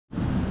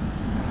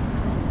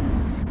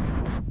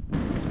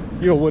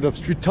Yo, what up,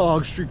 street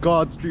talk, street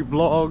gods, street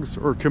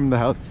vlogs, or Kim in the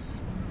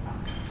house.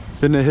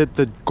 Finna hit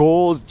the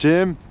Gold's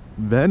Gym,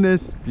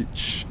 Venice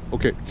Beach.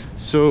 Okay,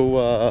 so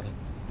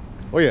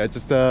oh yeah,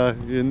 just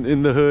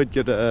in the hood,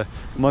 get a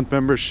month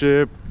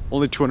membership,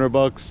 only 200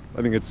 bucks.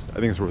 I think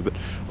it's worth it.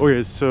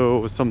 Okay,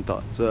 so some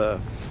thoughts.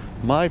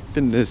 My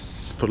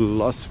fitness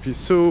philosophy.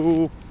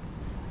 So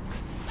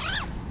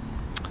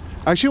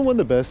actually, one of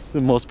the best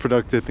and most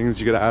productive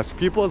things you gotta ask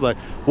people is like,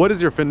 what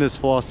is your fitness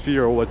philosophy,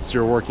 or what's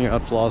your working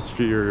out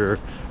philosophy, or your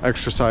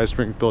exercise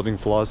strength building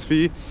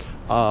philosophy?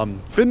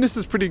 Fitness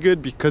is pretty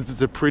good because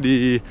it's a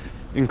pretty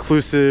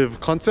inclusive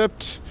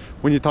concept.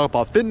 When you talk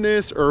about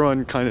fitness,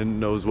 everyone kind of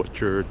knows what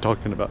you're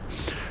talking about.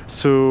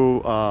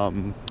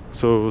 So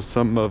so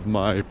some of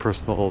my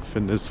personal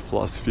fitness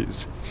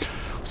philosophies.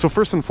 So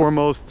first and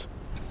foremost,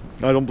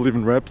 I don't believe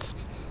in reps.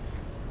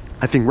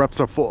 I think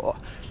reps are for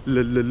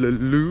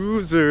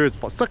losers,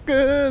 for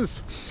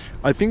suckers.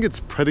 I think it's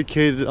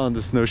predicated on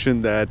this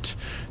notion that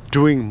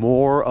doing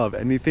more of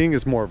anything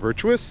is more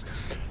virtuous.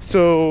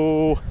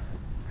 So,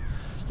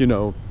 you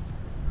know,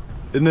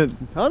 and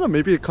then, I don't know,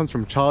 maybe it comes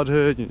from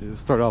childhood. You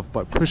start off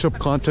by push-up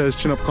contest,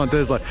 chin-up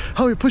contest, like,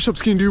 how many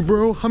push-ups can you do,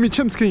 bro? How many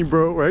chins can you,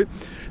 bro, right?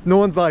 No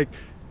one's like,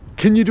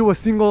 can you do a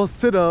single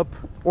sit-up,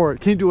 or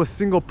can you do a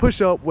single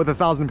push-up with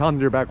 1,000 pounds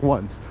on your back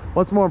once?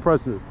 What's more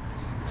impressive?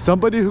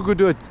 Somebody who could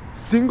do a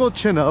single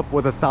chin-up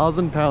with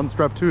 1,000 pounds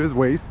strapped to his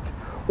waist,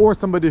 or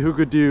somebody who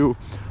could do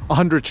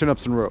 100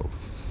 chin-ups in a row?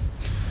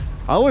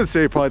 I would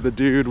say probably the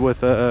dude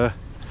with the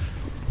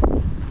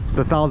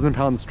 1,000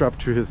 pounds strapped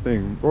to his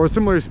thing. Or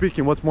similarly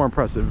speaking, what's more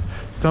impressive?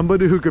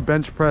 Somebody who could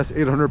bench press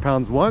 800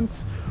 pounds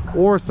once,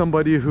 or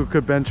somebody who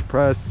could bench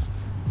press,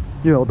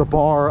 you know, the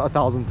bar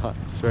 1,000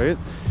 times, right?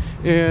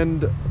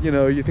 And, you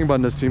know, you think about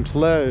Nassim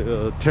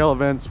Taleb, tail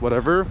events,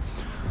 whatever.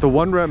 The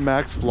 1 rep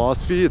max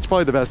philosophy, it's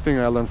probably the best thing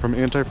I learned from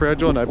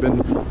Anti-Fragile, and I've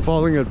been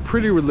following it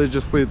pretty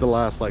religiously the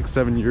last like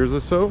 7 years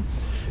or so.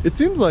 It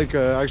seems like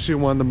actually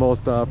one of the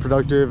most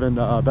productive and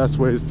best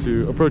ways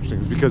to approach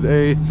things, because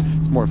A,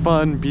 it's more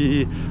fun,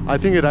 B, I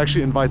think it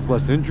actually invites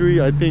less injury.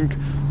 I think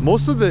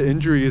most of the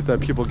injuries that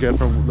people get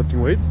from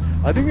lifting weights,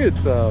 I think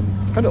it's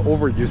kind of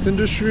overuse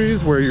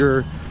industries where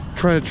you're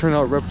trying to turn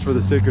out reps for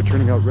the sake of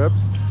turning out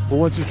reps. But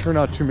once you turn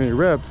out too many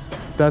reps,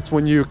 that's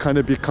when you kind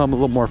of become a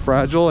little more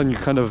fragile and you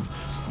kind of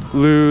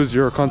lose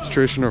your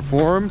concentration or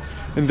form,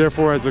 and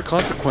therefore as a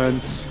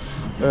consequence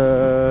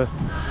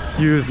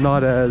use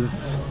not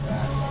as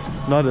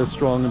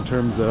strong in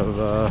terms of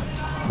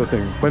the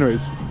thing. But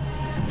anyways,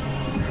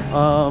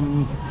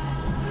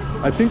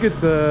 I think it's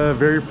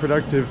very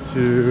productive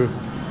to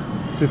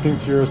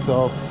think to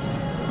yourself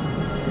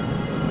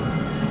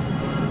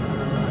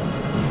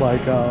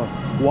like,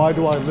 why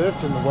do I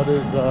lift, and what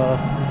is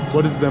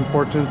the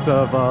importance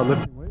of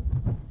lifting weights?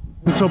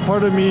 And so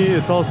part of me,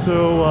 it's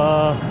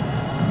also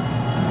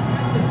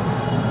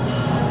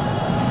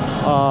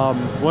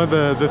one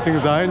of the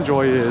things I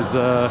enjoy is,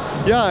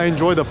 yeah, I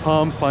enjoy the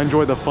pump, I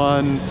enjoy the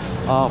fun.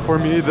 For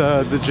me,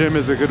 the gym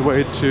is a good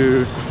way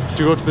to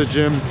go to the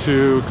gym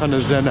to kind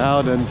of zen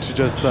out and to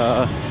just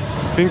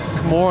think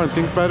more and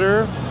think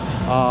better.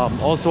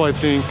 Also, I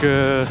think,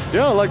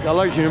 yeah, I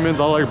like humans,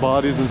 I like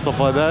bodies and stuff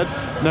like that.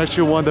 And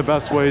actually one of the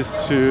best ways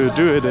to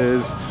do it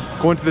is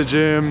going to the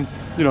gym,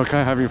 you know,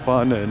 kind of having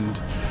fun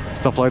and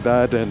stuff like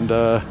that, and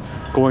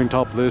going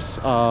topless.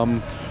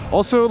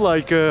 Also,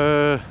 like,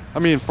 I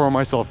mean, for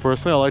myself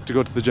personally, I like to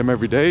go to the gym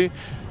every day.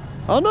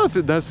 I don't know if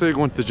it necessarily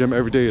going to the gym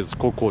every day is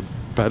quote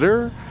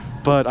better,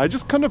 but I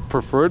just kind of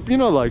prefer it. You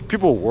know, like,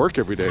 people work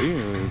every day,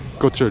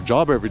 go to their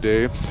job every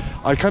day.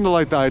 I kind of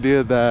like the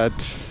idea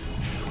that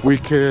we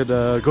could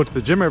go to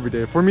the gym every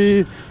day. For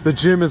me, the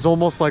gym is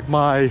almost like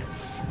my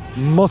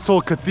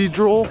muscle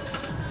cathedral.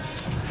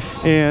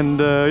 And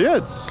yeah,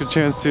 it's a good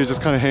chance to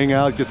just kind of hang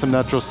out, get some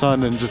natural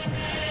sun, and just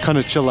kind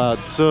of chill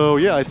out. So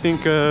yeah, I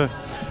think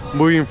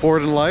moving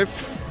forward in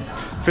life,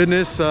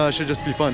 fitness should just be fun.